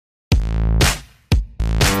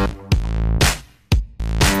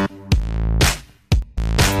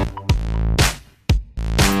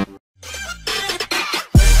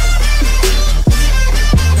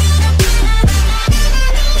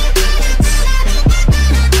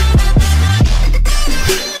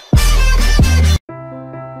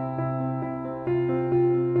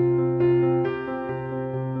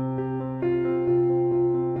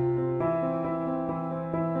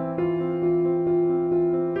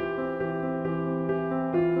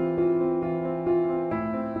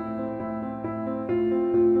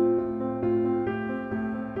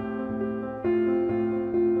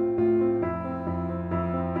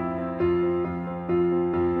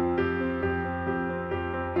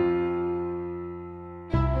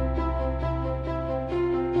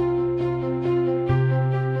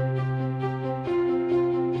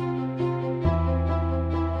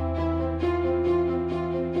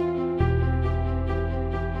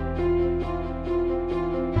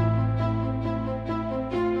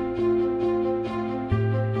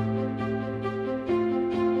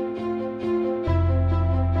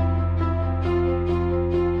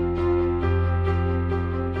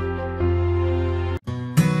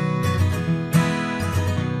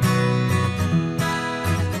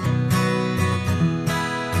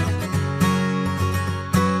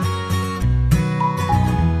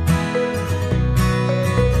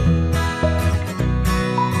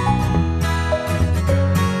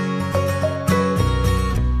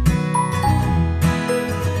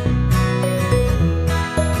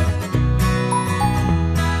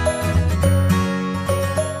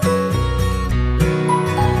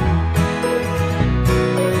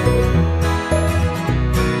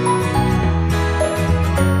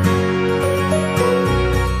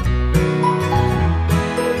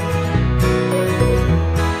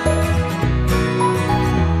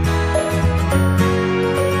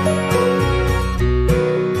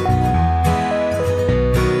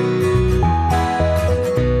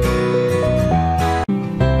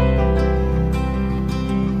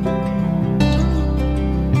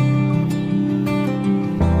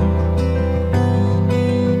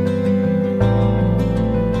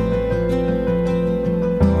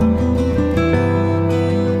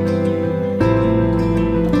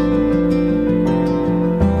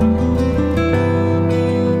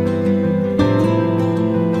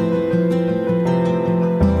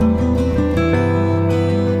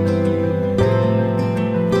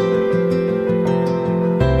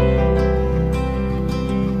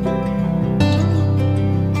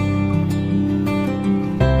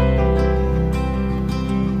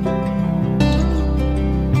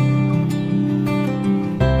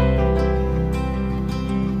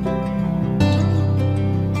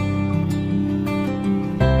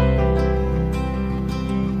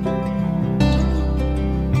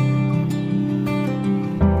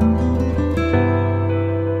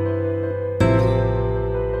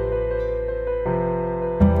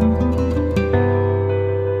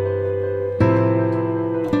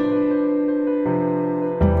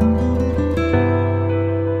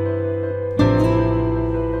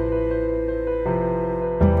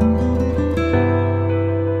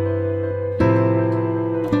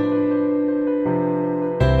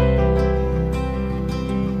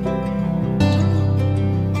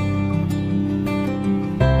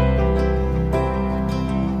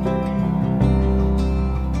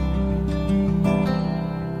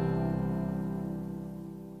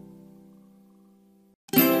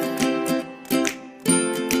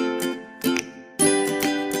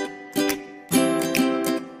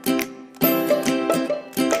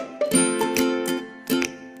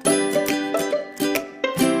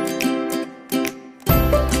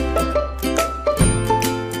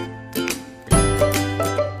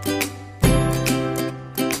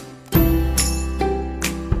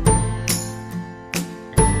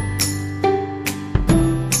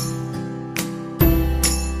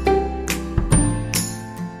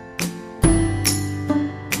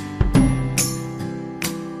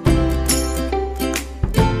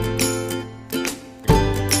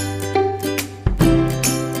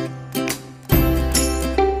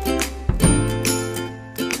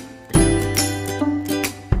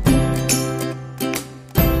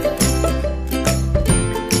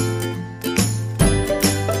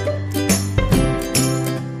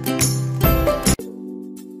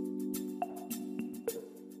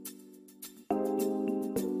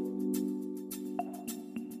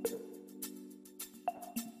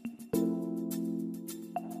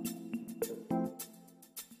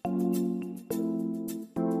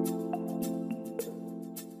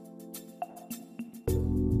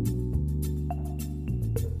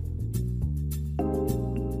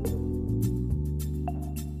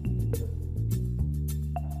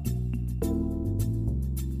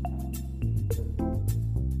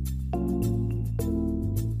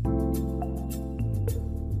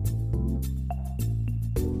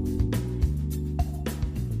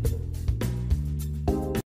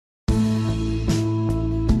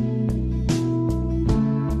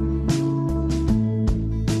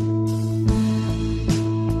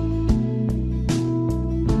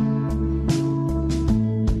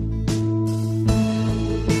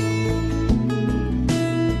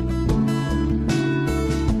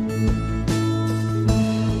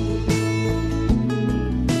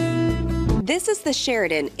Introduce the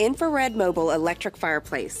Sheridan Infrared Mobile Electric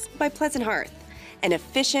Fireplace by Pleasant Hearth, an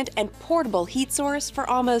efficient and portable heat source for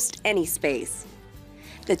almost any space.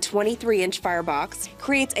 The 23-inch firebox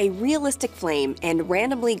creates a realistic flame and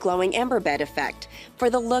randomly glowing ember bed effect for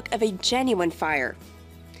the look of a genuine fire.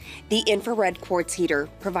 The infrared quartz heater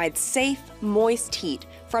provides safe, moist heat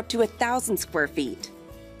for up to 1,000 square feet.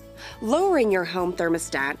 Lowering your home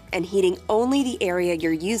thermostat and heating only the area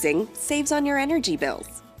you're using saves on your energy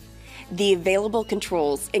bills. The available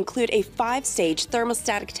controls include a 5-stage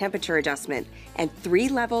thermostatic temperature adjustment and 3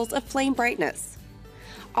 levels of flame brightness.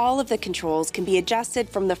 All of the controls can be adjusted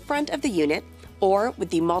from the front of the unit or with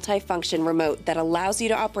the multi-function remote that allows you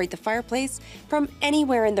to operate the fireplace from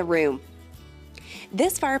anywhere in the room.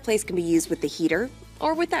 This fireplace can be used with the heater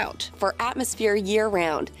or without for atmosphere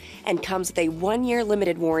year-round and comes with a 1-year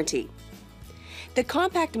limited warranty. The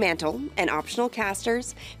compact mantle and optional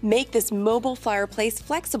casters make this mobile fireplace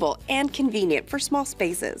flexible and convenient for small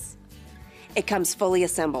spaces. It comes fully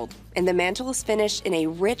assembled, and the mantle is finished in a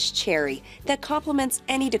rich cherry that complements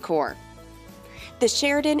any decor. The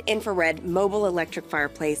Sheridan Infrared Mobile Electric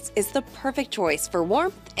Fireplace is the perfect choice for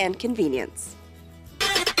warmth and convenience.